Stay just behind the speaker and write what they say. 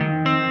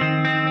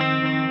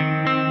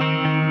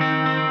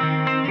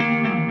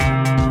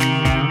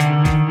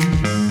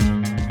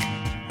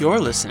You're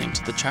listening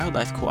to the Child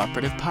Life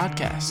Cooperative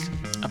Podcast,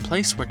 a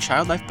place where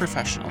child life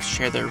professionals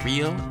share their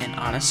real and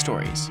honest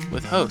stories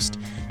with host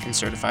and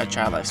certified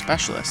child life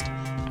specialist,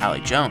 Allie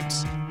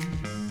Jones.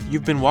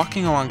 You've been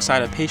walking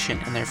alongside a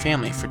patient and their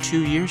family for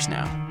 2 years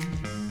now.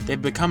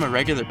 They've become a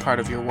regular part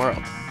of your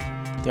world.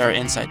 There are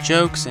inside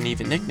jokes and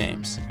even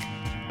nicknames.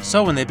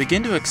 So when they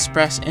begin to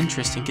express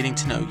interest in getting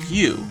to know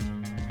you,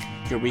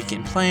 your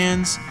weekend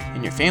plans,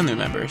 and your family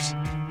members,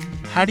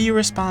 how do you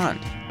respond?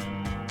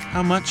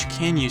 How much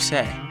can you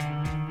say?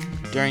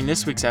 During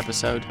this week's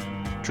episode,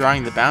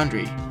 Drawing the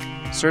Boundary,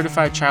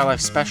 certified child life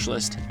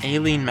specialist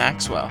Aileen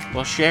Maxwell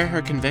will share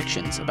her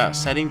convictions about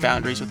setting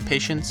boundaries with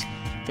patients,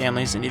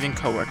 families, and even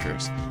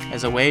coworkers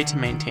as a way to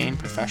maintain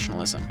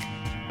professionalism.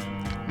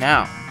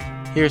 Now,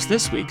 here's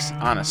this week's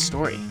honest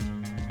story.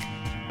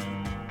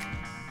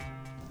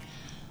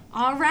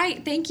 All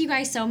right. Thank you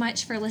guys so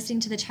much for listening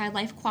to the Child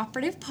Life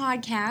Cooperative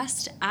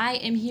Podcast. I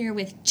am here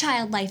with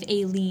Child Life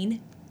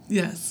Aileen.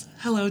 Yes.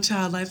 Hello,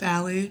 Child Life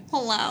Allie.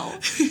 Hello.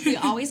 We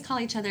always call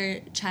each other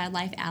Child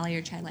Life Allie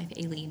or Child Life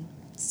Aileen.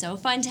 So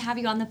fun to have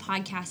you on the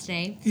podcast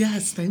today.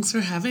 Yes. Thanks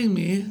for having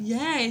me.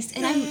 Yes.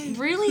 And I'm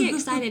really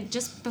excited.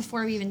 Just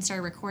before we even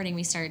started recording,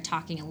 we started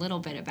talking a little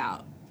bit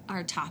about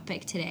our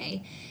topic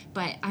today.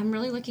 But I'm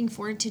really looking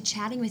forward to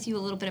chatting with you a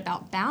little bit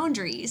about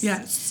boundaries.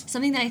 Yes.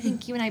 Something that I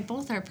think you and I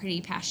both are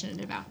pretty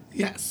passionate about.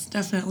 Yes,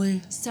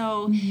 definitely.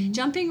 So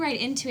jumping right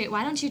into it,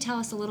 why don't you tell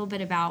us a little bit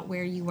about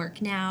where you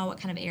work now, what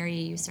kind of area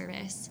you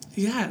service?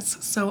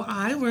 Yes. So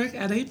I work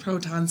at a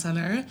proton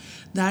center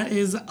that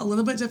is a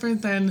little bit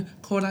different than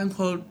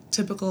quote-unquote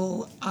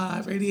typical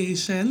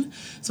radiation.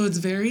 So it's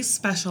very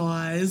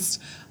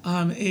specialized.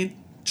 It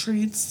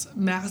treats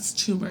mass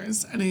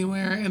tumors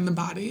anywhere in the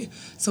body.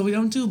 So we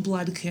don't do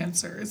blood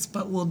cancers,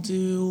 but we'll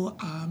do,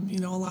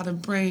 a lot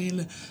of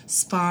brain,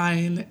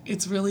 spine.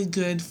 It's really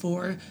good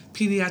for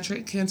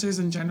pediatric cancers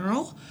in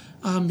general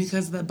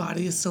because the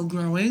body is still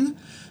growing.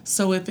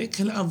 So if it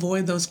can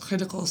avoid those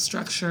critical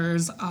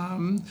structures,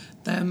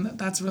 then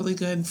that's really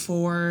good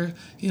for,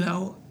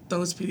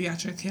 those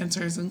pediatric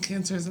cancers and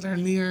cancers that are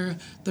near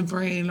the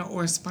brain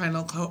or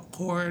spinal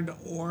cord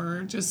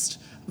or just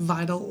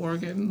vital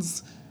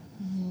organs.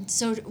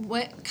 So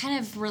what kind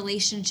of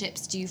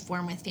relationships do you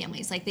form with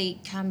families? Like they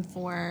come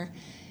for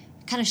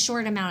kind of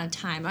short amount of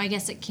time. I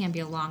guess it can be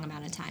a long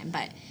amount of time,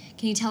 but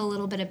can you tell a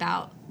little bit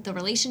about the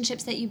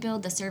relationships that you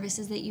build, the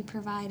services that you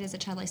provide as a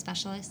child life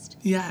specialist?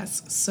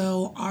 Yes.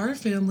 So our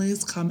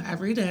families come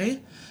every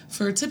day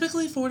for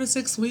typically 4 to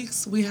 6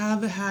 weeks. We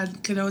have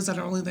had kiddos that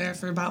are only there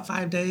for about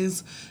 5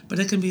 days, but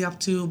it can be up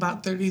to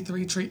about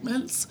 33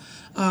 treatments,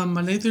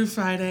 Monday through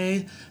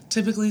Friday,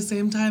 typically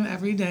same time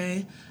every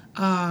day.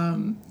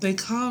 They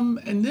come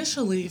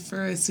initially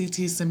for a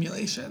CT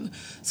simulation.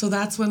 So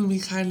that's when we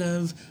kind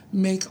of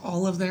make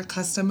all of their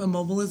custom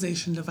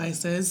immobilization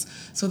devices.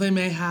 So they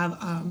may have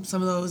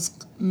some of those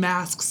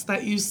masks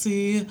that you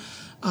see.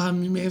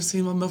 You may have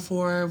seen one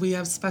before. We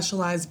have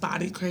specialized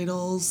body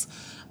cradles.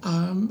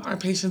 Our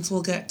patients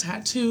will get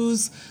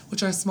tattoos,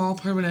 which are small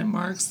permanent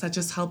marks that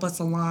just help us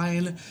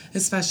align,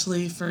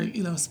 especially for,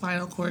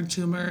 spinal cord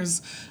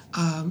tumors,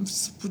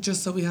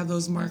 just so we have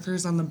those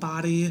markers on the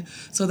body.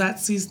 So that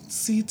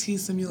CT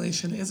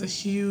simulation is a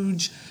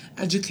huge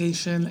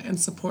education and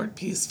support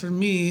piece for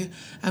me,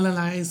 and then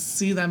I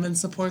see them and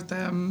support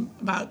them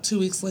about 2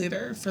 weeks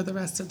later for the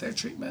rest of their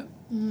treatment.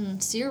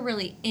 So you're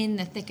really in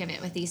the thick of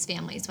it with these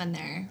families when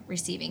they're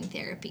receiving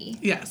therapy.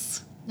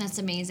 Yes. That's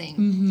amazing.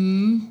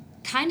 Mm-hmm.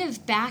 Kind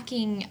of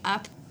backing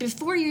up,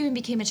 before you even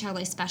became a child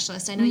life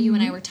specialist, I know you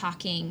and I were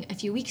talking a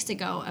few weeks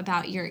ago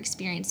about your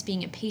experience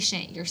being a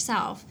patient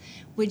yourself.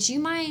 Would you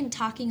mind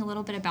talking a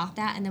little bit about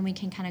that, and then we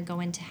can kind of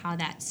go into how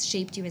that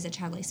shaped you as a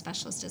child life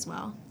specialist as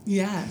well?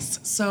 Yes.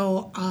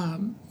 So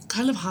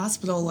kind of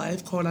hospital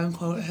life, quote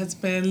unquote, has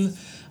been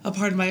a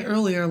part of my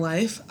earlier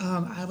life.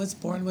 I was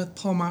born with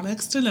pulmonic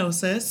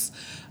stenosis.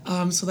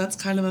 So that's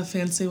kind of a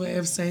fancy way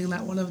of saying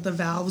that one of the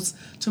valves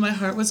to my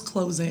heart was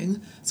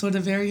closing. So at a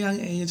very young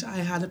age, I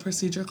had a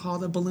procedure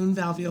called a balloon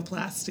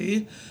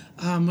valvuloplasty,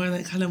 where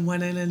they kind of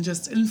went in and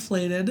just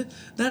inflated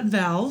that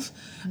valve.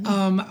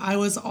 I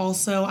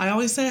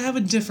always say I have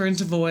a different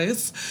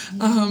voice,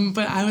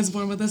 but I was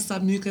born with a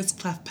submucous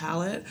cleft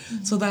palate.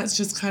 So that's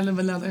just kind of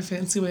another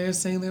fancy way of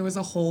saying there was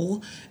a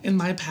hole in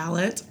my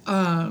palate.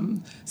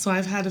 So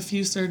I've had a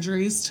few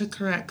surgeries to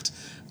correct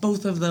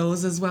both of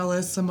those, as well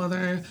as some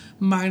other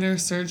minor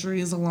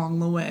surgeries along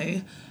the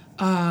way.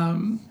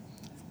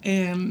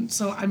 And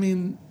so,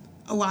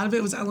 a lot of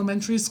it was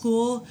elementary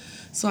school,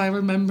 so I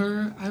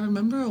remember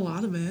a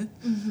lot of it.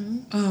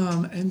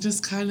 And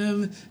just kind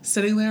of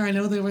sitting there. I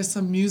know there were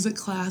some music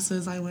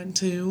classes I went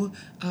to,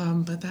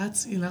 but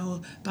that's,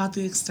 about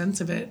the extent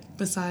of it,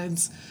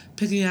 besides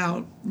picking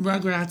out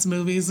Rugrats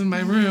movies in my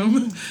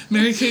room,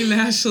 Mary-Kate and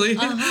Ashley.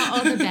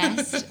 Oh, the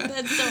best.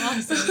 That's so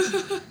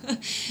awesome.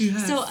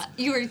 Yes. So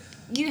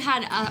you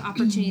had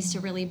opportunities to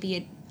really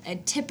be a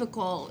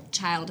typical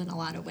child in a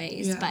lot of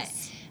ways, yes. But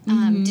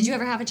did you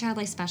ever have a child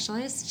life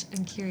specialist?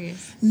 I'm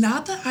curious.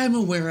 Not that I'm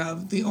aware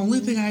of. The only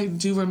thing I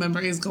do remember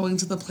is going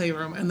to the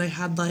playroom, and they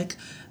had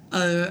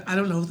I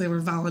don't know if they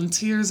were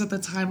volunteers at the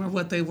time or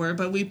what they were,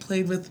 but we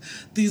played with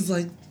these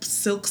like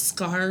silk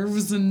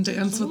scarves and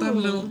danced with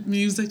them, little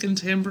music and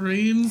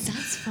tambourines.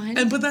 That's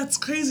fun. But that's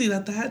crazy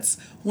that's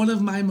one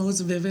of my most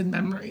vivid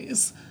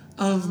memories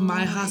of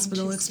my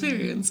hospital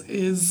experience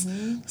is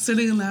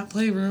sitting in that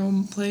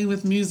playroom playing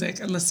with music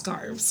and the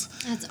scarves.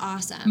 That's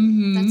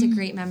awesome. That's a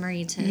great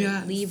memory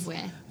to leave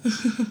with.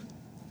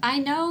 I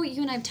know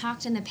you and I've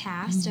talked in the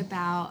past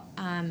about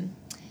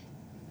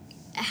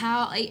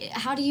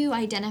how do you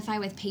identify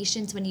with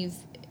patients when you've,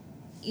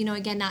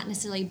 again, not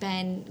necessarily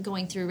been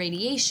going through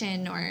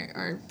radiation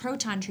or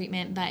proton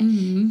treatment, but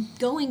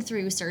going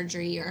through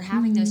surgery or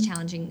having those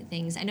challenging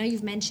things. I know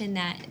you've mentioned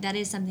that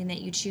is something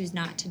that you choose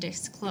not to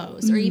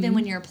disclose, or even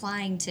when you're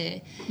applying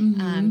to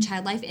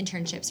child life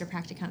internships or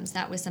practicums,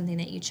 that was something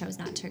that you chose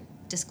not to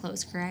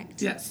disclose,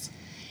 correct? Yes.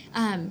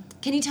 Can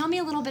you tell me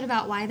a little bit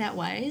about why that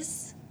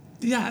was?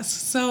 Yes.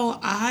 So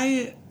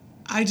I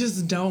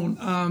just don't.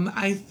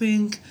 I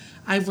think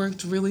I've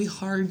worked really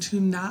hard to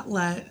not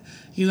let,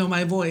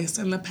 my voice.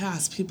 In the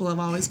past, people have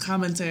always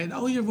commented,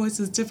 oh, your voice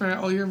is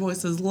different. Oh, your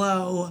voice is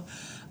low.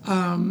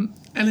 And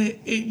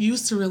it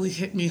used to really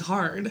hit me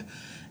hard.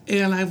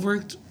 And I've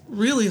worked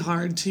really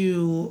hard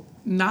to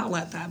not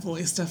let that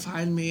voice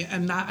define me.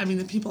 And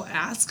if people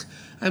ask,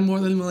 I'm more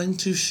than willing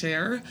to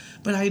share,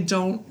 but I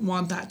don't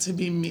want that to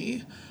be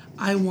me.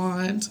 I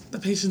want the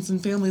patients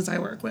and families I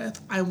work with.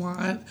 I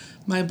want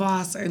my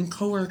boss and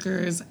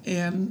coworkers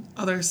and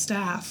other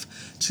staff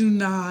to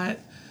not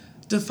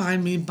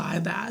define me by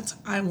that.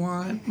 I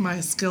want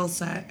my skill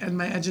set and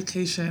my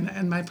education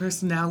and my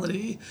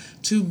personality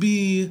to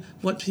be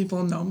what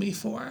people know me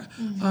for.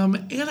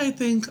 And I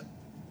think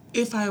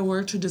if I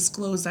were to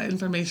disclose that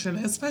information,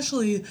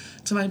 especially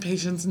to my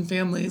patients and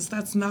families,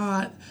 it's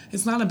not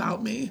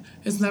about me.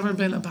 It's never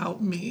been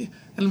about me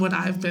and what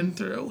I've been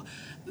through.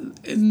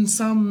 In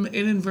some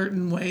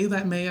inadvertent way,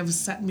 that may have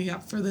set me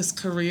up for this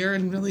career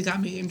and really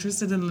got me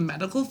interested in the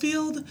medical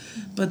field,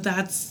 but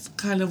that's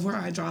kind of where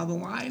I draw the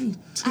line.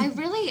 I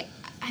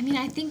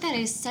think that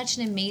is such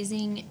an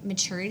amazing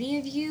maturity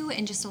of you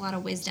and just a lot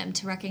of wisdom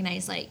to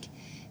recognize, like,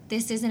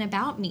 this isn't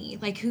about me.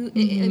 Like,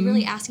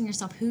 really asking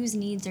yourself whose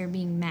needs are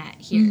being met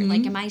here.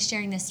 Like, am I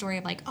sharing this story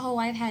of like, oh,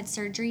 I've had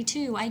surgery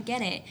too, I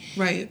get it.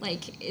 Right.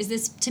 Like, is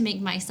this to make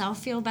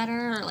myself feel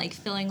better, or like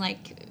filling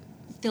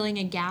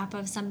a gap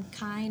of some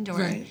kind,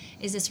 or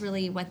is this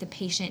really what the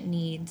patient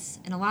needs?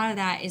 And a lot of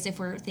that is, if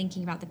we're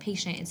thinking about the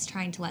patient, it's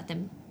trying to let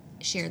them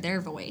share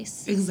their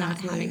voice.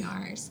 Exactly. Not having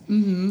ours.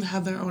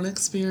 Have their own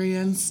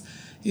experience.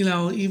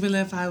 Even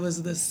if I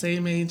was the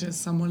same age as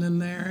someone in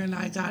there and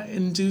I got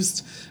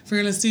induced for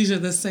anesthesia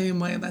the same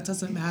way, that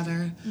doesn't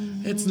matter.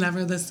 It's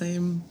never the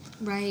same.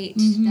 Right.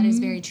 That is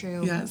very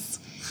true. Yes.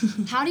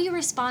 How do you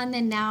respond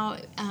then now,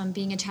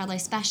 being a child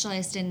life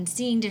specialist and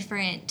seeing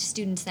different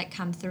students that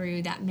come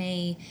through that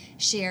may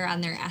share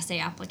on their essay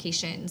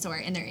applications or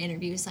in their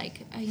interviews,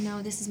 like,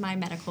 this is my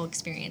medical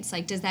experience.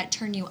 Like, does that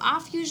turn you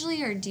off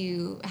usually, or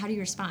how do you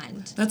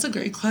respond? That's a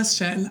great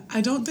question. I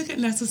don't think it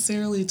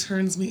necessarily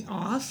turns me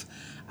off.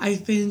 I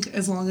think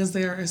as long as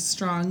they're a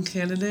strong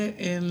candidate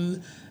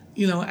in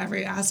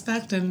every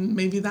aspect, and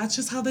maybe that's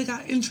just how they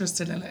got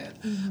interested in it,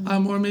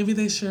 or maybe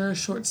they share a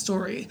short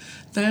story,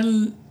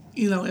 then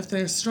if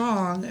they're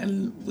strong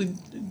and we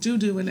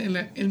do an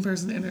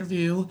in-person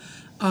interview,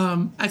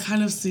 I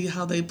kind of see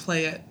how they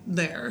play it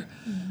there,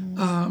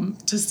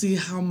 to see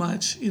how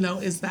much,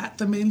 is that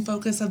the main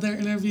focus of their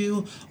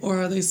interview,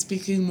 or are they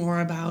speaking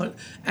more about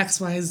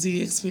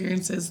XYZ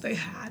experiences they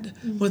had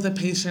with a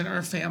patient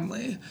or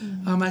family.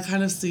 I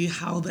kind of see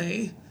how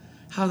they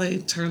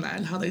turn that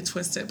and how they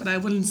twist it. But I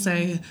wouldn't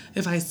say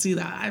if I see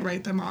that, I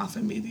write them off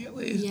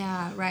immediately.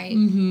 Yeah, right.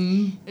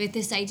 With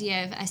this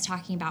idea of us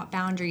talking about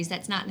boundaries,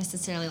 that's not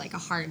necessarily like a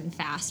hard and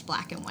fast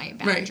black and white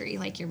boundary,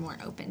 like you're more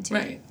open to.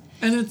 Right.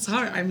 And it's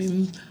hard.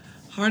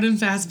 Hard and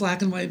fast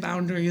black and white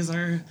boundaries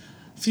are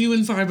few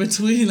and far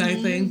between, I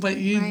think, but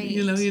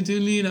you do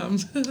need them.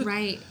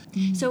 Right.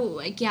 So,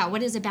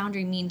 what does a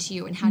boundary mean to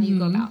you, and how do you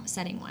go about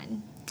setting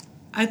one?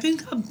 I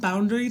think a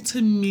boundary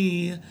to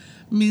me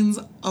means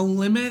a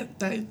limit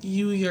that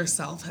you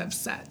yourself have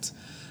set.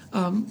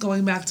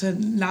 Going back to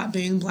not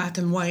being black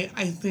and white,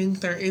 I think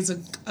there is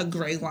a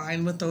gray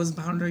line with those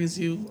boundaries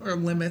or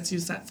limits you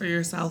set for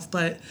yourself,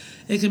 but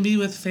it can be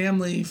with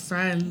family,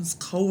 friends,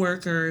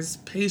 coworkers,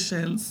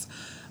 patients,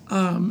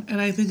 and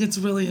I think it's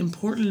really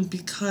important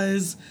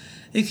because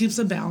it keeps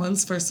a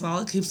balance. First of all,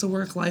 it keeps a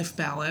work-life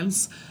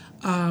balance.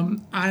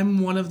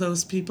 I'm one of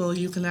those people,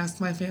 you can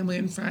ask my family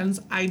and friends,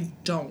 I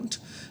don't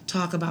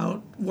talk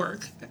about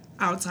work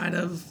outside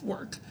of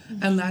work.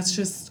 And that's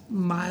just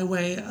my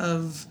way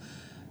of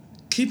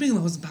keeping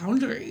those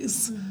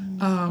boundaries.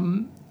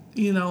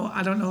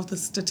 I don't know if the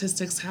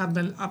statistics have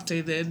been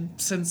updated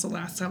since the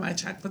last time I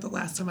checked, but the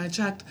last time I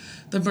checked,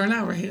 the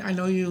burnout rate, I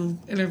know you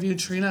interviewed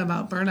Trina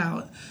about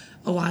burnout.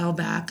 a while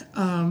back.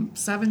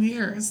 7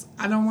 years.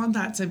 I don't want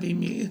that to be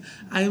me.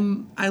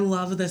 I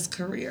love this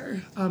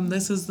career.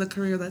 This is the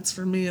career that's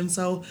for me. And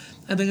so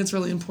I think it's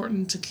really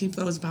important to keep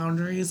those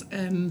boundaries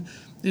and,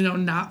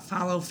 not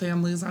follow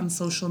families on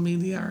social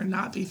media or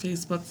not be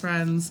Facebook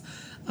friends.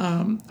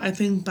 I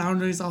think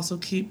boundaries also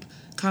keep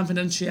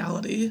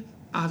confidentiality.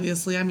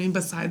 Obviously,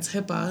 besides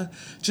HIPAA,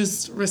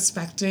 just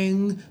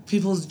respecting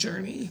people's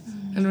journey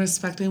and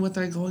respecting what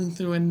they're going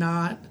through and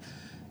not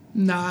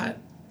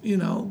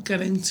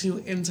getting too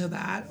into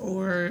that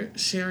or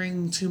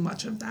sharing too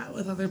much of that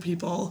with other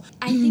people.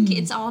 I think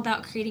it's all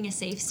about creating a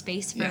safe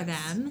space for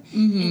them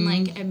and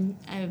like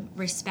a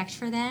respect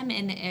for them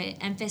and an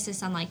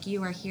emphasis on like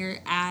you are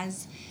here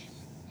as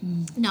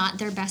not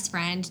their best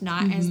friend,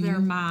 not as their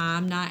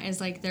mom, not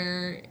as like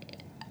their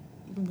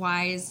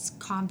wise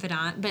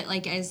confidant, but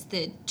like as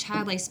the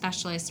child life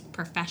specialist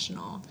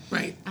professional.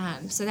 Right.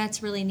 So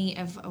that's really neat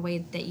of a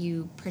way that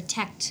you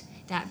protect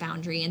that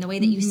boundary and the way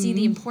that you see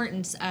the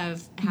importance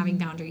of having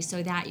boundaries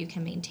so that you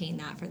can maintain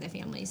that for the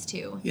families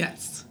too.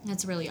 Yes.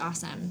 That's really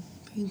awesome.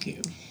 Thank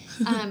you.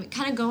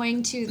 Kind of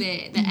going to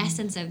the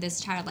essence of this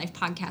Child Life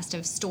podcast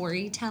of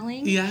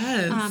storytelling.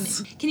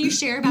 Yes. Can you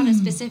share about a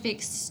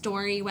specific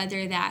story,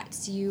 whether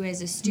that's you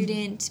as a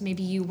student,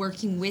 maybe you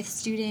working with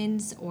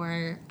students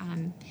or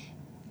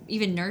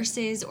even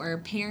nurses or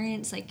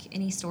parents, like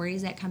any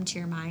stories that come to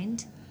your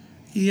mind?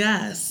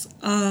 Yes.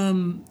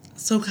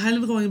 So kind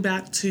of going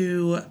back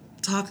to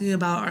talking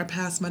about our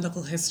past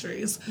medical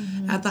histories.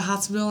 At the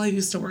hospital I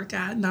used to work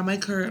at, not my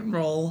current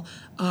role,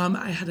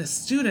 I had a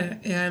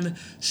student and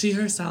she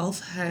herself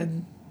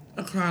had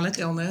a chronic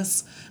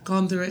illness,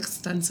 gone through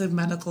extensive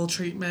medical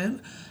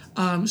treatment.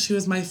 She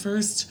was my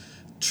first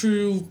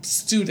true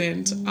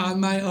student on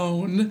my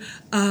own.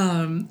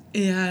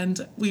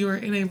 And we were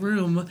in a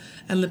room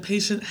and the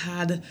patient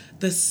had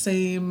the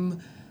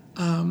same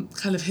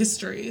kind of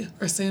history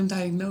or same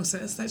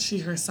diagnosis that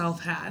she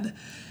herself had.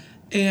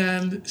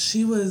 And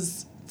she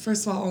was,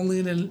 first of all, only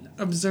in an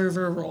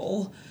observer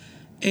role.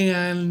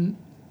 And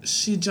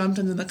she jumped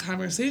into the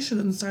conversation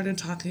and started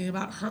talking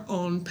about her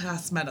own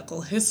past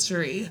medical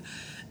history.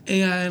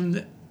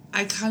 And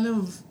I kind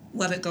of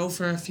let it go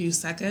for a few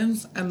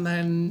seconds and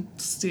then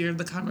steered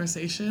the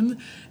conversation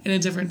in a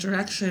different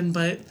direction.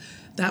 But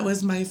that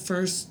was my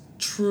first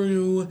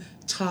true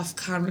tough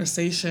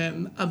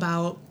conversation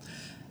about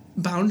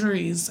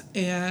boundaries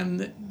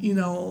and,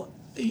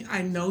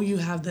 I know you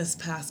have this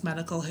past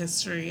medical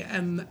history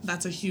and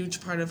that's a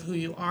huge part of who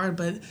you are,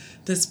 but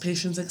this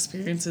patient's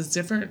experience is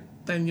different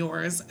than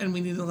yours and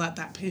we need to let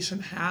that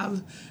patient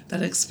have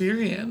that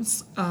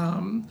experience.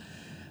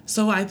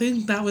 So I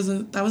think that was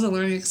a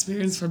learning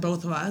experience for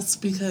both of us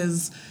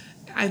because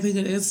I think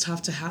it is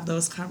tough to have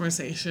those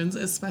conversations,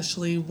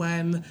 especially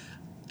when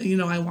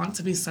I want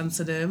to be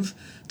sensitive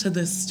to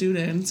this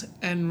student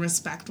and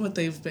respect what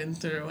they've been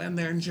through and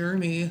their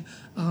journey.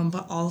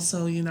 But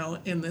also,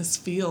 in this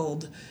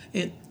field,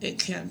 it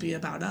can't be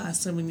about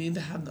us and we need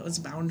to have those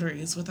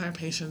boundaries with our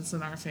patients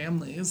and our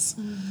families.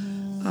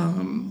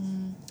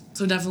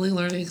 So definitely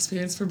learning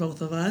experience for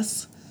both of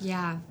us.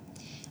 Yeah.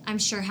 I'm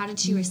sure. How did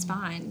she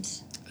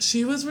respond?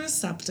 She was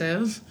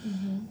receptive.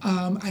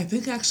 I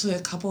think actually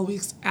a couple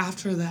weeks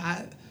after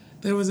that,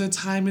 there was a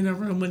time in a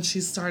room when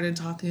she started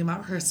talking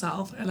about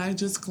herself, and I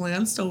just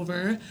glanced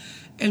over,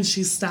 and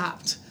she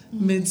stopped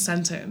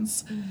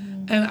mid-sentence.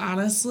 And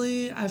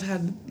honestly, I've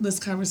had this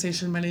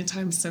conversation many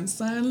times since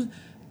then.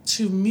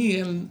 To me,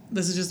 and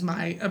this is just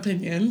my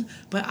opinion,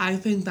 but I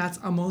think that's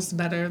almost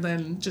better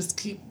than just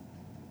keep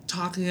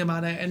talking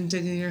about it and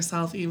digging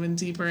yourself even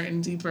deeper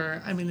and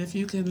deeper. If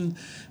you can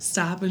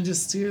stop and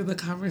just steer the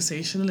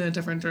conversation in a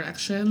different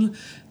direction,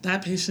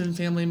 that patient and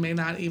family may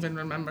not even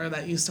remember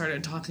that you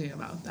started talking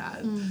about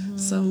that.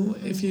 So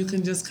if you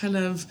can just kind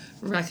of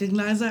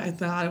recognize it, I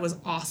thought it was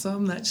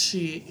awesome that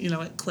she,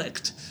 it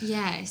clicked.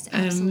 Yes,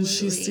 absolutely. And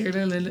she steered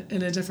it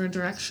in a different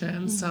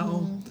direction.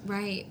 So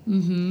right.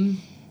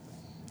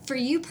 For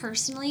you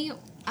personally,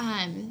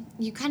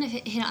 you kind of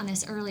hit on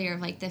this earlier,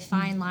 like the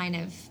fine line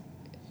of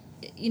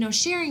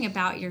sharing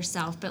about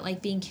yourself, but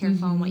like being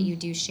careful on what you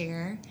do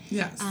share.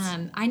 Yes.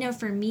 I know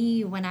for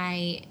me, when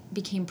I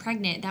became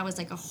pregnant, that was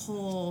like a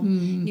whole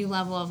new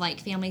level of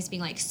like families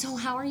being like, so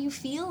how are you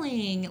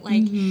feeling?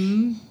 Like,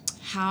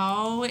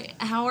 how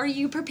are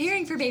you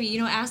preparing for baby?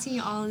 Asking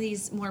you all of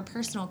these more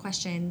personal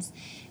questions.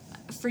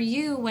 For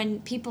you, when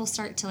people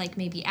start to like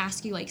maybe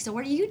ask you like, so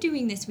what are you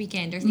doing this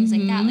weekend or things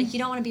like that, like you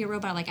don't want to be a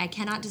robot, like I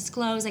cannot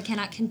disclose, I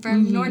cannot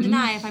confirm nor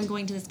deny if I'm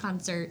going to this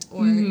concert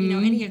or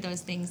any of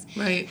those things.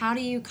 Right. How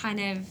do you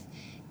kind of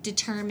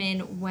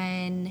determine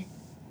when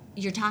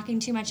you're talking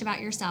too much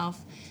about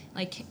yourself,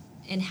 like,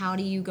 and how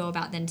do you go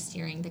about then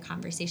steering the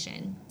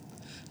conversation?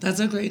 That's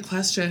a great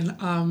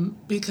question,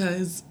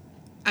 because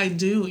I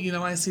do,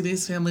 I see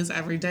these families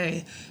every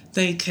day.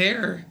 They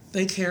care.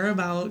 They care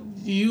about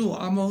you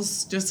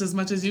almost just as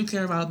much as you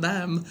care about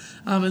them.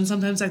 And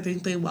sometimes I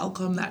think they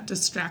welcome that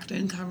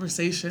distracting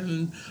conversation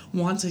and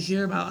want to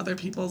hear about other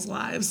people's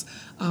lives.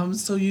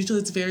 So usually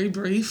it's very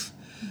brief.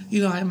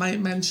 You know, I might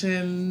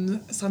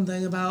mention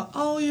something about,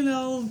 oh, you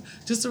know,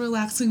 just a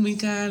relaxing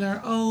weekend,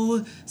 or,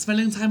 oh,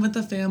 spending time with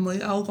the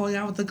family, oh, going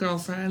out with the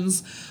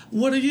girlfriends.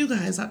 What are you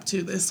guys up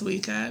to this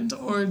weekend?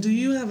 Or do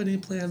you have any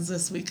plans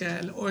this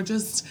weekend? Or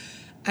just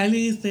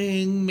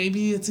anything.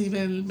 Maybe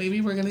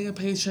we're getting a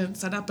patient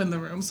set up in the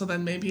room, so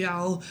then maybe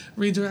I'll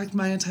redirect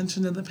my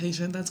attention to the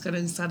patient that's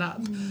getting set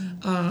up.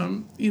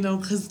 You know,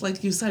 because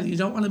like you said, you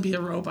don't want to be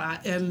a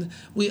robot, and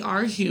we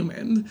are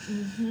human,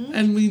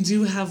 and we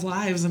do have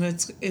lives, and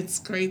it's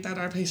great that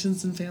our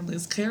patients and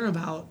families care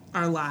about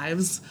our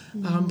lives,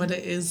 but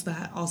it is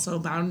that also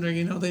boundary.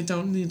 You know, they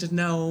don't need to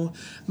know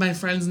my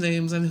friends'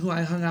 names and who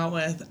I hung out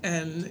with,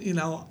 and, you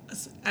know,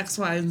 X,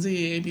 Y, and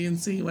Z, A, B, and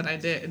C, what I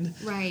did.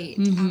 Right,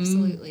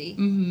 absolutely.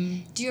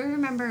 Do you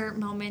remember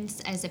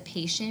moments as a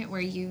patient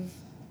where you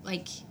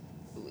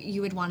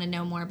would want to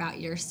know more about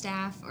your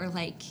staff, or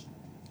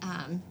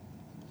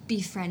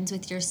be friends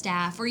with your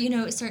staff, or, you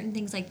know, certain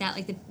things like that,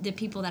 like the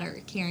people that are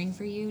caring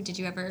for you? Do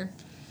you ever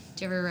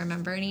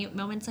remember any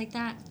moments like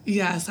that?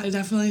 Yes, I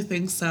definitely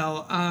think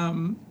so.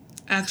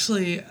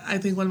 Actually, I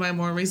think one of my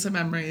more recent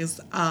memories,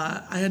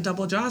 I had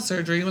double jaw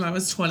surgery when I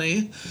was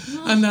 20.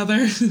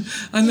 Another,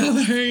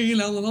 you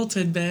know, little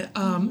tidbit.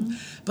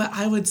 But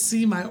I would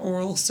see my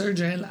oral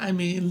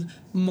surgeon,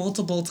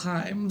 multiple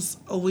times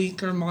a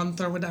week or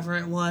month or whatever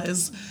it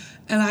was.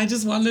 And I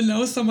just wanted to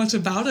know so much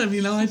about him,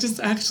 you know. I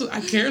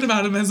cared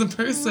about him as a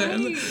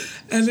person. Right.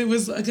 And it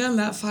was, again,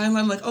 that fine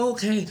line, like, oh,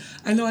 okay,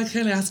 I know I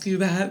can't ask you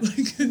that.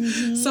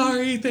 Like,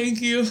 sorry,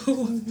 thank you.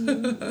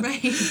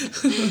 Right.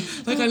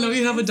 Like, I know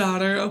you have a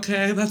daughter.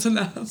 Okay, that's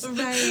enough.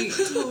 Right,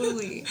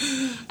 totally.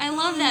 I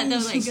love that, though,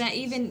 like, that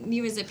even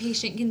you as a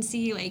patient can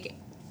see, like,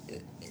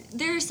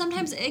 there's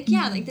sometimes,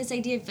 like this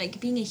idea of, like,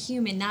 being a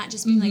human, not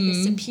just being, like,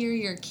 the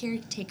superior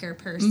caretaker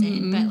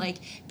person, but, like,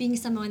 being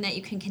someone that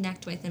you can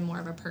connect with in more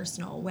of a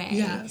personal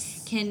way.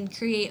 Can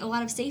create a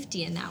lot of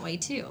safety in that way,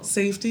 too.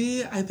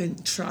 Safety, I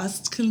think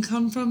trust can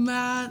come from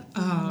that.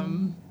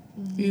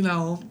 You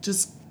know,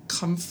 just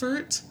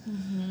comfort.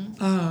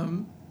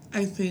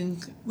 I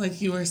think,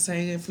 like you were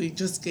saying, if we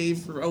just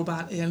gave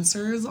robot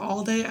answers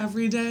all day,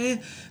 every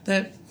day,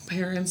 that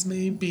parents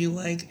may be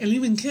like, and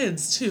even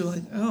kids, too,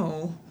 like,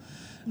 oh,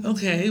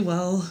 okay,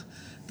 well,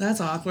 that's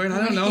awkward. I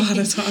don't know how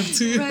to talk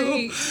to you.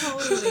 Right,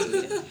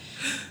 totally.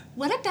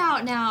 What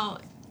about now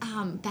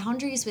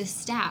boundaries with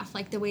staff,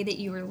 like the way that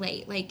you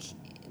relate? Like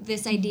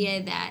this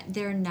idea that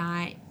they're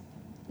not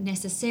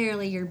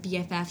necessarily your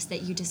BFFs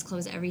that you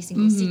disclose every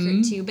single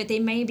secret to, but they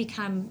may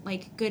become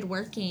like good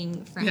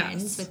working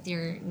friends with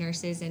your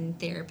nurses and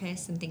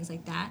therapists and things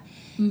like that.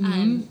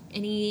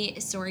 Any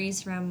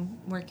stories from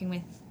working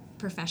with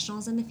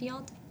professionals in the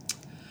field?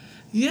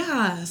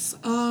 Yes.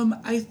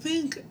 I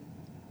think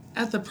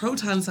at the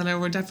Proton Center,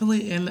 we're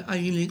definitely in a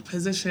unique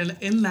position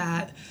in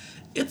that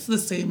it's the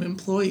same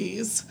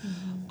employees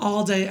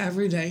all day,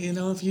 every day. You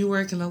know, if you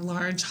work in a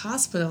large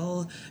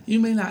hospital, you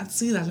may not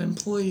see that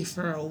employee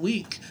for a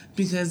week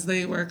because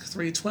they work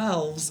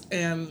 312s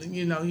and,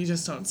 you know, you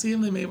just don't see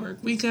them. They may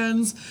work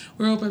weekends.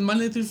 We're open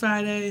Monday through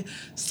Friday,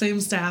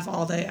 same staff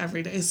all day,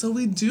 every day. So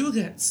we do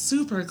get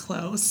super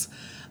close.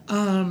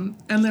 And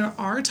there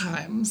are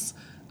times...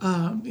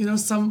 you know,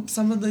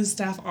 some of the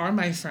staff are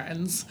my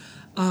friends.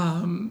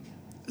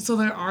 So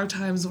there are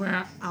times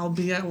where I'll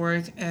be at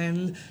work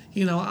and,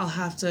 you know, I'll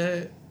have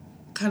to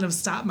kind of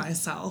stop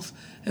myself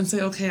and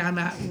say, okay, I'm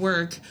at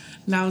work.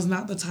 Now is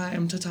not the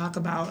time to talk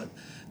about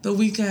the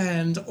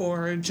weekend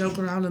or joke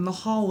around in the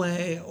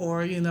hallway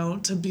or, you know,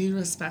 to be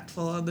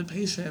respectful of the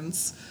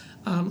patients.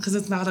 Because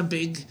it's not a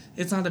big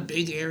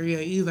area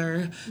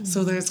either.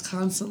 So there's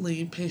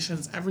constantly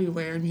patients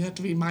everywhere, and you have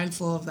to be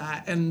mindful of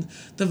that and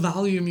the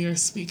volume you're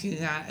speaking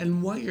at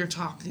and what you're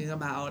talking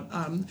about.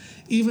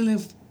 Even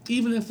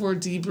if we're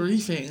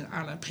debriefing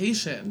on a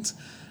patient,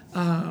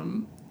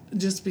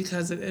 just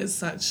because it is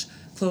such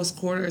close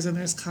quarters and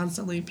there's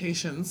constantly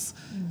patients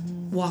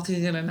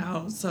walking in and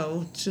out.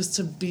 So just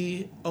to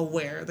be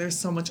aware, there's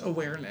so much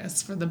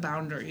awareness for the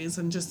boundaries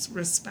and just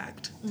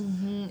respect.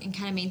 And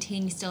kind of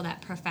maintaining still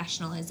that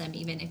professionalism,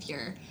 even if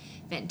you're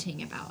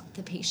venting about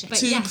the patient. But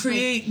to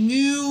create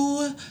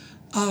new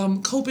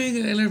coping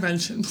and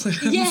intervention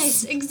plans.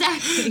 Yes,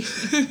 exactly.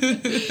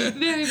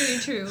 Very, very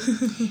true.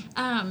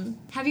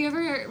 Have you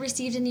ever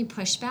received any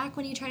pushback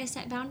when you try to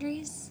set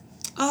boundaries?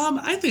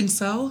 I think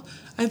so.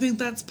 I think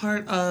that's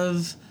part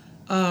of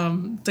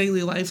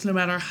daily life, no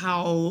matter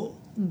how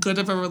good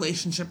of a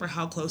relationship or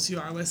how close you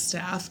are with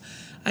staff.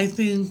 I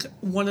think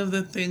one of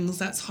the things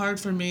that's hard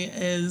for me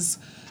is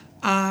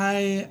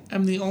I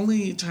am the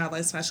only child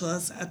life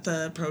specialist at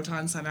the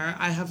Proton Center.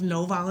 I have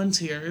no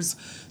volunteers.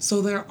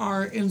 So there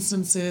are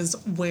instances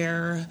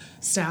where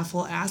staff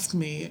will ask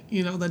me,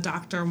 you know, the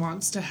doctor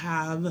wants to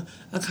have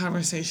a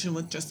conversation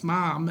with just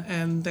mom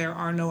and there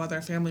are no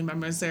other family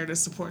members there to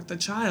support the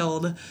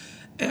child.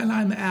 And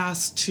I'm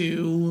asked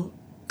to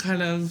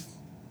kind of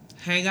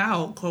hang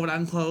out, quote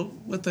unquote,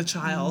 with the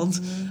child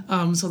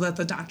so that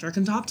the doctor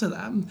can talk to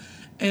them.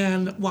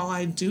 And while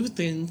I do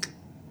think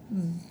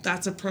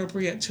that's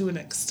appropriate to an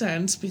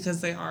extent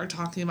because they are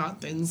talking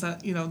about things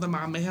that, you know, the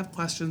mom may have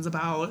questions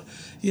about.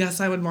 Yes,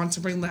 I would want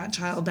to bring that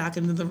child back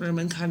into the room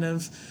and kind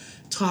of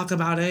talk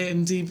about it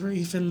and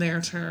debrief in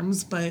their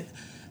terms, but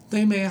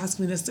they may ask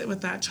me to sit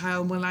with that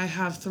child when I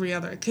have 3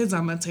 other kids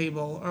on the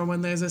table or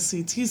when there's a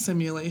CT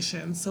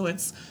simulation. So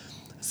it's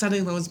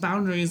setting those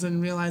boundaries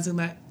and realizing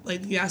that,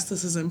 like, yes,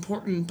 this is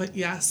important, but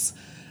yes,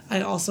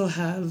 I also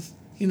have,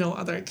 you know,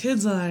 other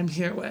kids that I'm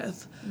here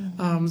with.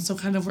 So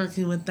kind of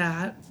working with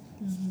that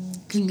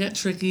can get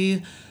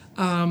tricky.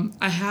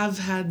 I have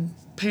had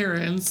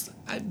parents,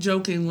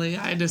 jokingly,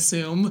 I'd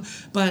assume,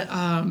 but,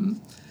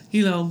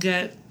 you know,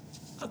 get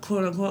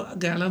quote unquote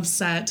again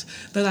upset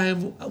that I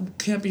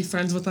can't be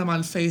friends with them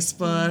on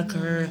Facebook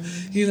or,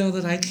 you know,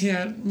 that I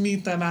can't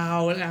meet them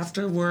out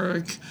after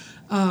work.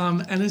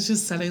 And it's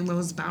just setting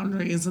those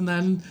boundaries and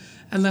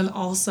then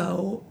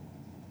also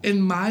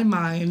in my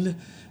mind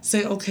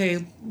say, okay,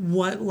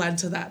 what led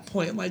to that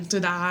point? Like,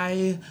 did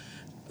I,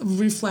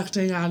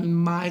 reflecting on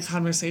my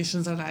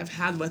conversations that I've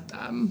had with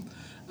them,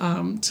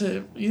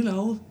 to, you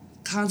know,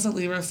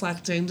 constantly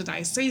reflecting, did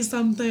I say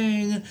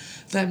something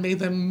that made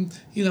them,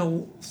 you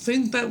know,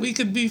 think that we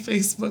could be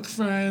Facebook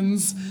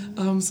friends?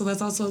 So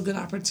that's also a good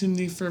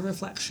opportunity for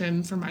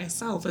reflection for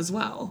myself as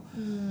well.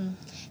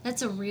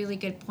 That's a really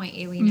good point,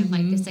 Aileen, of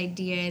like this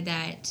idea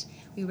that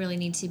we really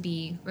need to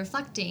be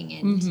reflecting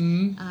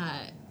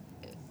and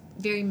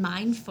very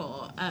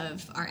mindful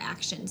of our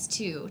actions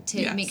too,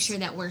 to make sure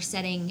that we're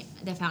setting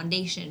the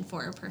foundation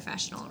for a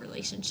professional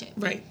relationship.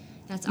 Right.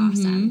 That's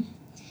awesome.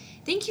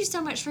 Thank you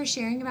so much for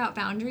sharing about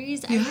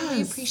boundaries. I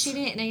really appreciate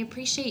it, and I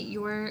appreciate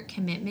your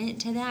commitment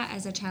to that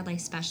as a child life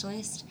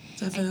specialist.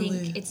 Definitely. I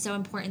think it's so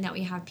important that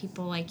we have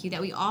people like you,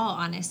 that we all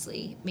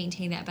honestly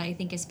maintain that, but I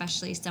think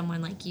especially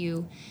someone like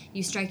you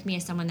strike me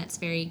as someone that's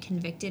very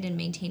convicted in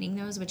maintaining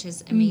those, which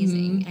is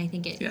amazing. And I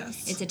think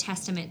it's a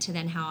testament to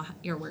then how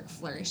your work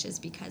flourishes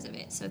because of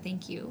it. So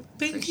thank you.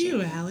 Thank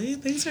you, Allie.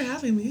 Thanks for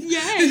having me.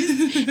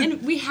 Yes.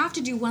 And we have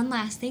to do one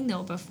last thing,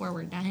 though, before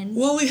we're done.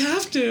 Well, we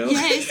have to.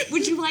 Yes.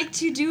 Would you like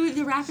to do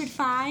the rapid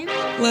 5?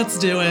 Let's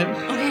do it.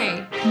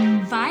 Okay.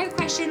 5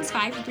 questions,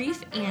 5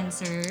 brief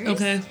answers.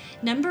 Okay.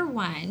 Number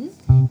 1,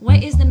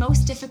 what is the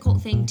most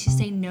difficult thing to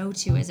say no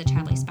to as a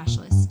child life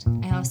specialist?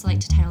 I also like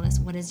to title this,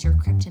 what is your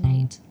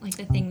kryptonite? Like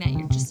the thing that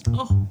you're just,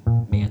 oh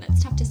man,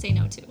 that's tough to say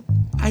no to.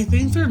 I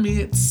think for me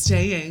it's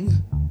staying.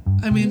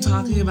 I mean,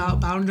 talking about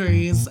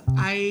boundaries,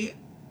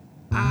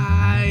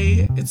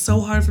 it's so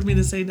hard for me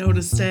to say no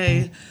to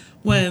stay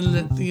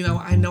when, you know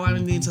I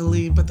need to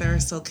leave, but there are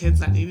still kids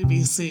that need to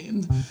be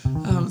seen.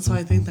 So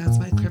I think that's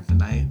my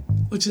kryptonite,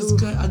 which is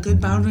a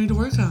good boundary to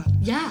work on.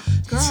 Yeah,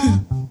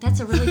 girl, that's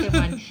a really good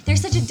one.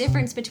 There's such a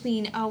difference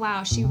between, oh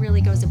wow, she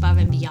really goes above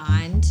and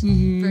beyond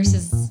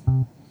versus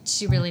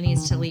she really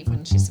needs to leave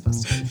when she's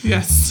supposed to leave.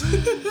 Yes.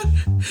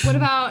 What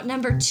about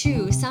number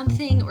 2,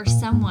 something or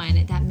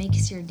someone that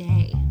makes your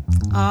day?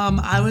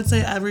 I would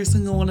say every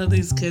single one of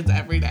these kids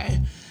every day.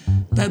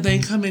 That they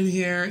come in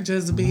here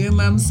just being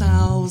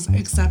themselves,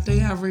 accepting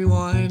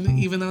everyone,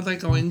 even though they're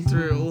going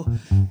through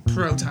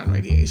proton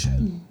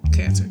radiation,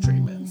 cancer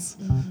treatments.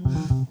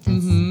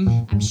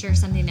 I'm sure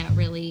something that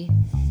really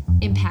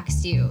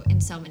impacts you in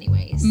so many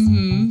ways.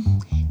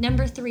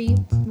 Number 3,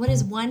 what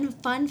is one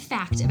fun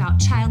fact about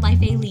child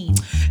life Aileen?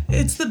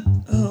 It's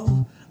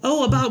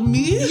about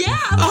me? Yeah,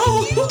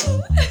 about you.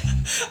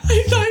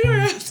 I thought you were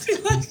asking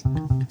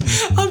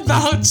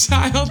about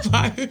child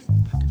life.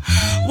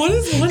 What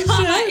is one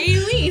fact?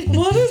 Aileen.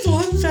 What is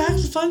one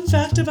fun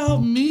fact about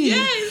me?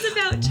 Yes,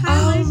 about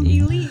child life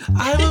Aileen.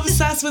 I'm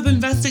obsessed with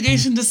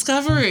investigation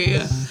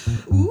discovery.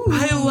 Ooh.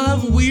 I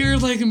love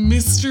weird,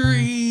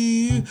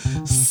 mystery,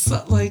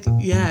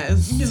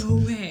 yes. No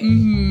way.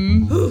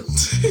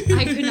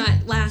 I could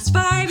not last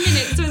 5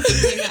 minutes with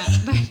something like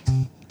that,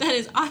 but that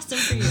is awesome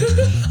for you.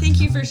 Thank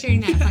you for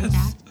sharing that fun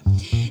fact.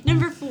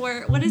 Number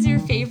 4, what is your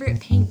favorite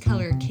paint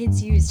color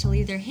kids use to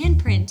leave their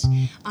handprint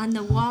on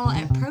the wall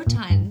at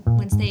Proton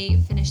once they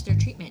finish their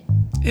treatment?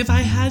 If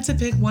I had to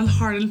pick one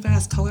hard and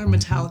fast color,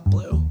 metallic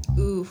blue.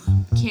 Ooh,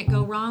 can't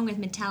go wrong with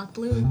metallic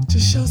blue.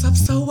 Just shows up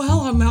so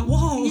well on that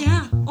wall.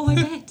 Yeah, I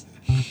bet.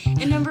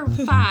 And number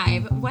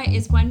 5, what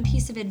is one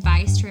piece of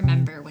advice to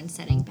remember when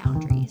setting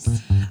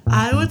boundaries?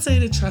 I would say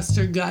to trust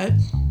your gut.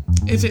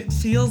 If it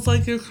feels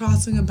like you're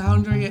crossing a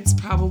boundary, it's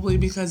probably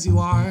because you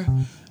are.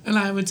 And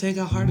I would take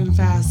a hard and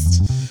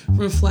fast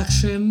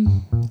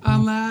reflection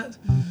on that.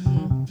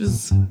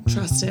 Just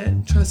trust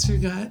it. Trust your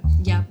gut.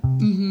 Yep.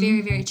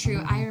 Very, very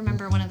true. I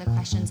remember one of the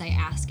questions I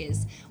ask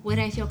is, would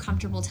I feel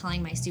comfortable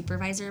telling my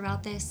supervisor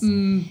about this?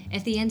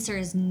 If the answer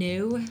is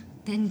no,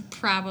 then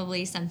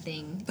probably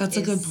something That's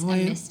is a good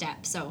point. A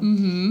misstep. So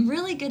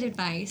really good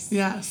advice.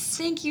 Yes.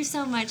 Thank you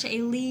so much,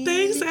 Aileen.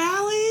 Thanks,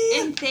 Allie.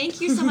 And thank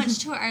you so much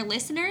to our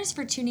listeners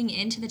for tuning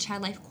in to the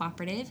Child Life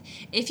Cooperative.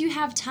 If you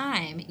have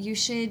time, you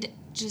should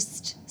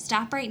just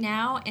stop right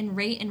now and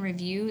rate and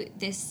review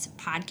this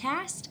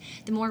podcast.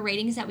 The more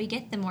ratings that we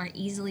get, the more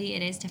easily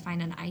it is to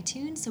find on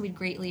iTunes, so we'd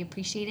greatly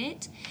appreciate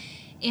it.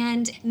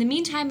 And in the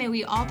meantime, may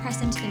we all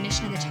press into the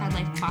mission of the Child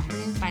Life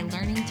Cooperative by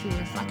learning through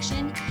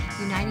reflection,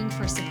 uniting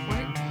for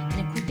support,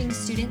 and equipping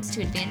students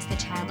to advance the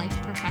child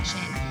life profession.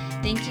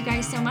 Thank you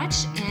guys so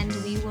much, and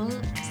we will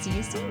see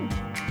you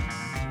soon.